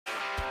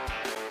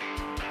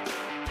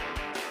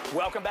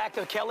Welcome back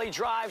to Kelly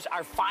Drives.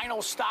 Our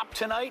final stop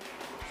tonight,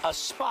 a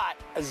spot,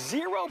 a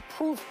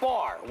zero-proof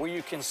bar where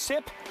you can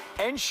sip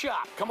and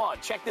shop. Come on,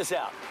 check this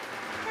out.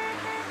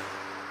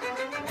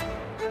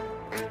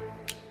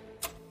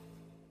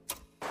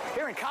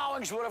 Here in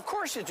Collingswood, of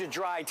course, it's a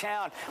dry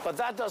town, but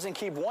that doesn't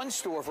keep one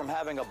store from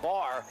having a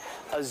bar,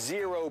 a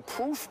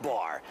zero-proof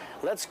bar.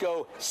 Let's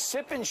go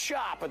sip and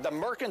shop at the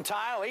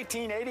Mercantile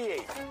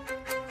 1888.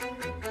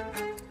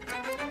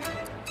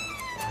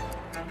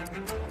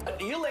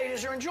 You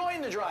ladies are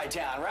enjoying the dry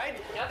town, right?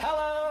 Yep.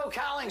 Hello,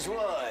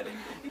 Collingswood.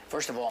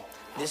 First of all,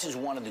 this is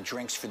one of the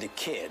drinks for the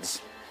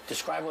kids.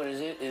 Describe what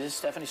it is,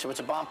 Stephanie. So it's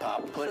a bomb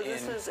pop.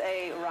 This is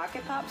a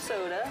Rocket Pop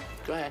soda.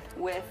 Go ahead.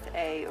 With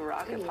a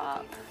Rocket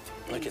Pop.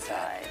 Look at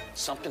that.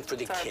 Something for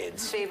the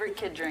kids. Favorite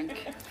kid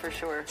drink, for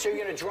sure. So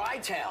you're in a dry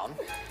town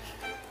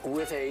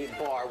with a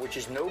bar which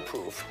is no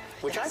proof,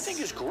 which I think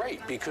is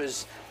great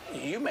because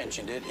you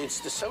mentioned it,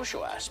 it's the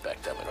social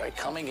aspect of it, right?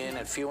 Coming in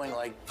and feeling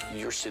like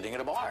you're sitting at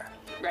a bar.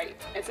 Right.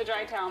 It's a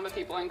dry town, but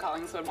people in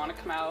Collingswood want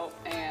to come out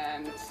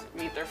and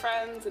meet their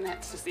friends, and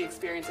it's just the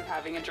experience of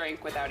having a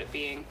drink without it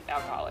being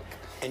alcoholic.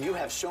 And you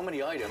have so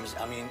many items.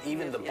 I mean,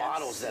 even the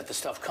bottles that the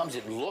stuff comes,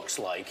 it looks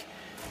like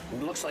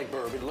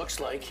bourbon,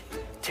 looks like,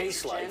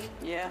 tastes like.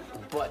 Yeah.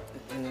 But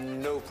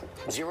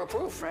zero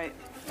proof. Right.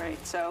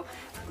 Right, so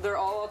they're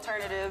all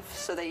alternative.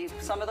 So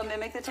some of them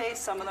mimic the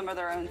taste, some of them are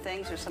their own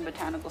things. There's some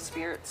botanical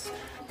spirits.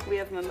 We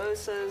have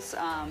mimosas.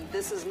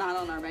 This is not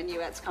on our menu.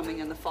 It's coming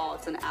in the fall.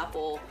 It's an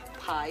apple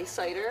pie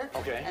cider.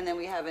 Okay. And then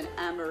we have an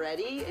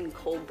amaretti in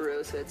cold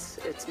brew, so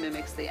it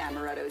mimics the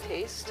amaretto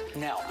taste.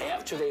 Now,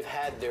 after they've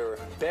had their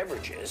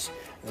beverages,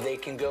 they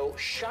can go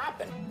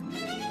shopping.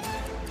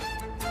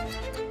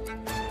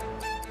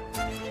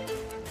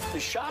 The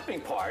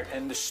shopping part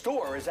and the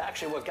store is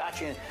actually what got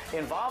you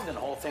involved in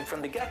the whole thing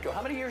from the get-go.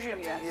 How many years have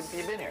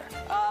you been here?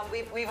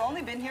 We've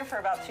only been here for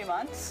about 2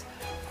 months,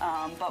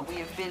 but we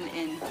have been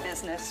in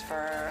business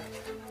for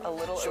a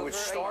little over a year and a half. So it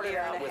started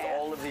out with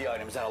all of the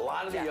items, and a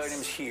lot of the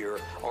items here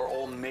are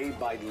all made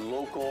by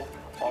local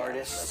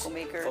artists, local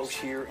makers, folks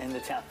here in the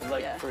town.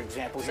 Like, for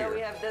example, here. So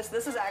we have this.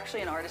 This is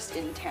actually an artist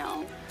in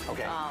town.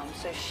 Okay.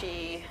 So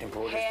she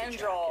hand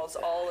draws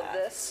all of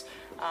this.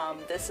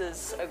 This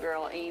is a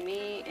girl,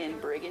 Amy, in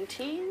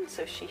Brigantine.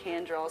 So she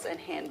hand draws and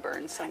hand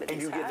burns some of these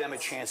And you give them a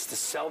chance to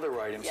sell their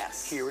items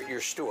here at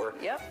your store.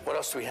 Yep. What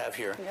else do we have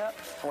here? Yep.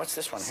 What's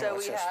this one? So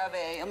we have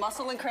a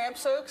muscle and cramp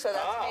soak. So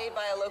that's made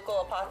by a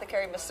local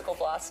apothecary, Mystical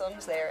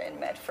Blossoms, there in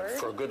Medford.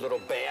 For a good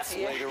little bath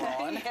later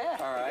on.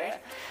 All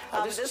right.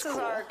 Oh, this is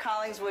our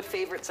Collingswood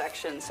favorite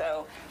section.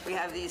 So we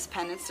have these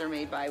pendants. They're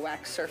made by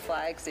wax surf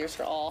flags. These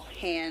are all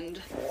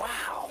hand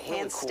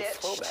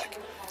stitched. Cool throwback.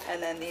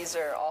 And then these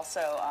are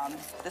also,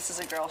 this is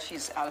a girl,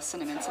 she's out of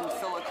Cinnamon, in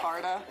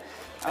Filicarda.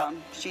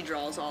 She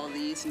draws all of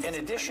these. In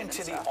addition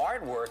to the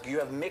artwork, you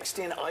have mixed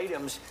in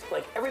items,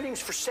 like everything's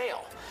for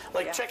sale.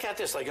 Like, check out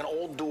this, like an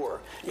old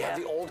door. You have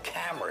the old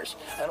cameras,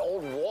 an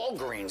old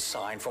Walgreens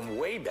sign from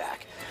way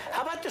back.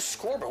 How about the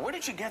scoreboard? Where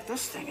did you get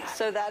this thing at?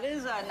 So that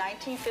is a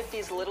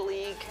 1950s Little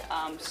League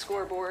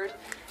scoreboard.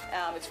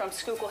 It's from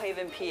Schuylkill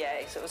Haven,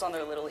 PA, so it was on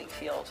their Little League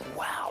field.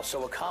 Wow,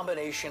 so a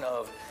combination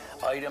of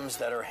items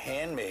that are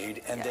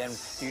handmade, and then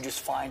you just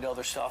find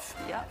other stuff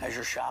as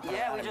you're shopping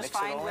around we just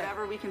find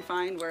whatever we can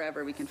find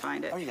wherever we can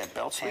find it. Oh, you got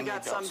belts, handmade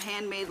belts. We got some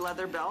handmade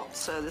leather belts.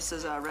 So this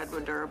is a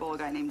Redwood Durable, a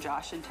guy named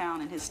Josh in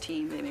town and his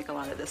team. They make a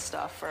lot of this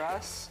stuff for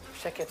us.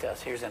 Check out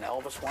this. Here's an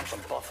Elvis one from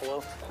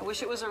Buffalo. I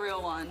wish it was a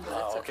real one.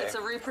 But it's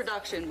a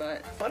reproduction,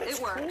 but it's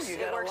it works. Cool. You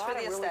got it works a lot for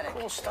the of aesthetic.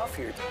 Really cool stuff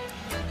here.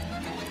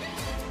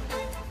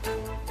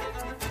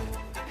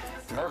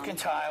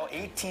 Mercantile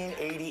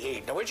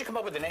 1888. Now, where'd you come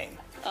up with the name?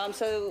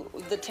 So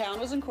the town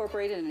was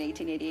incorporated in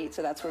 1888,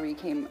 so that's where we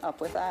came up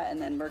with that. And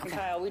then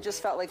Mercantile, we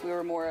just felt like we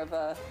were more of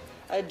a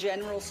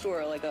general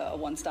store, like a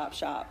one-stop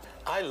shop.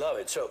 I love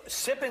it. So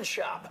sip and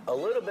shop, a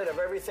little bit of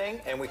everything,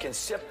 and we can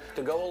sip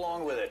to go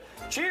along with it.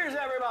 Cheers,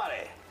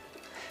 everybody.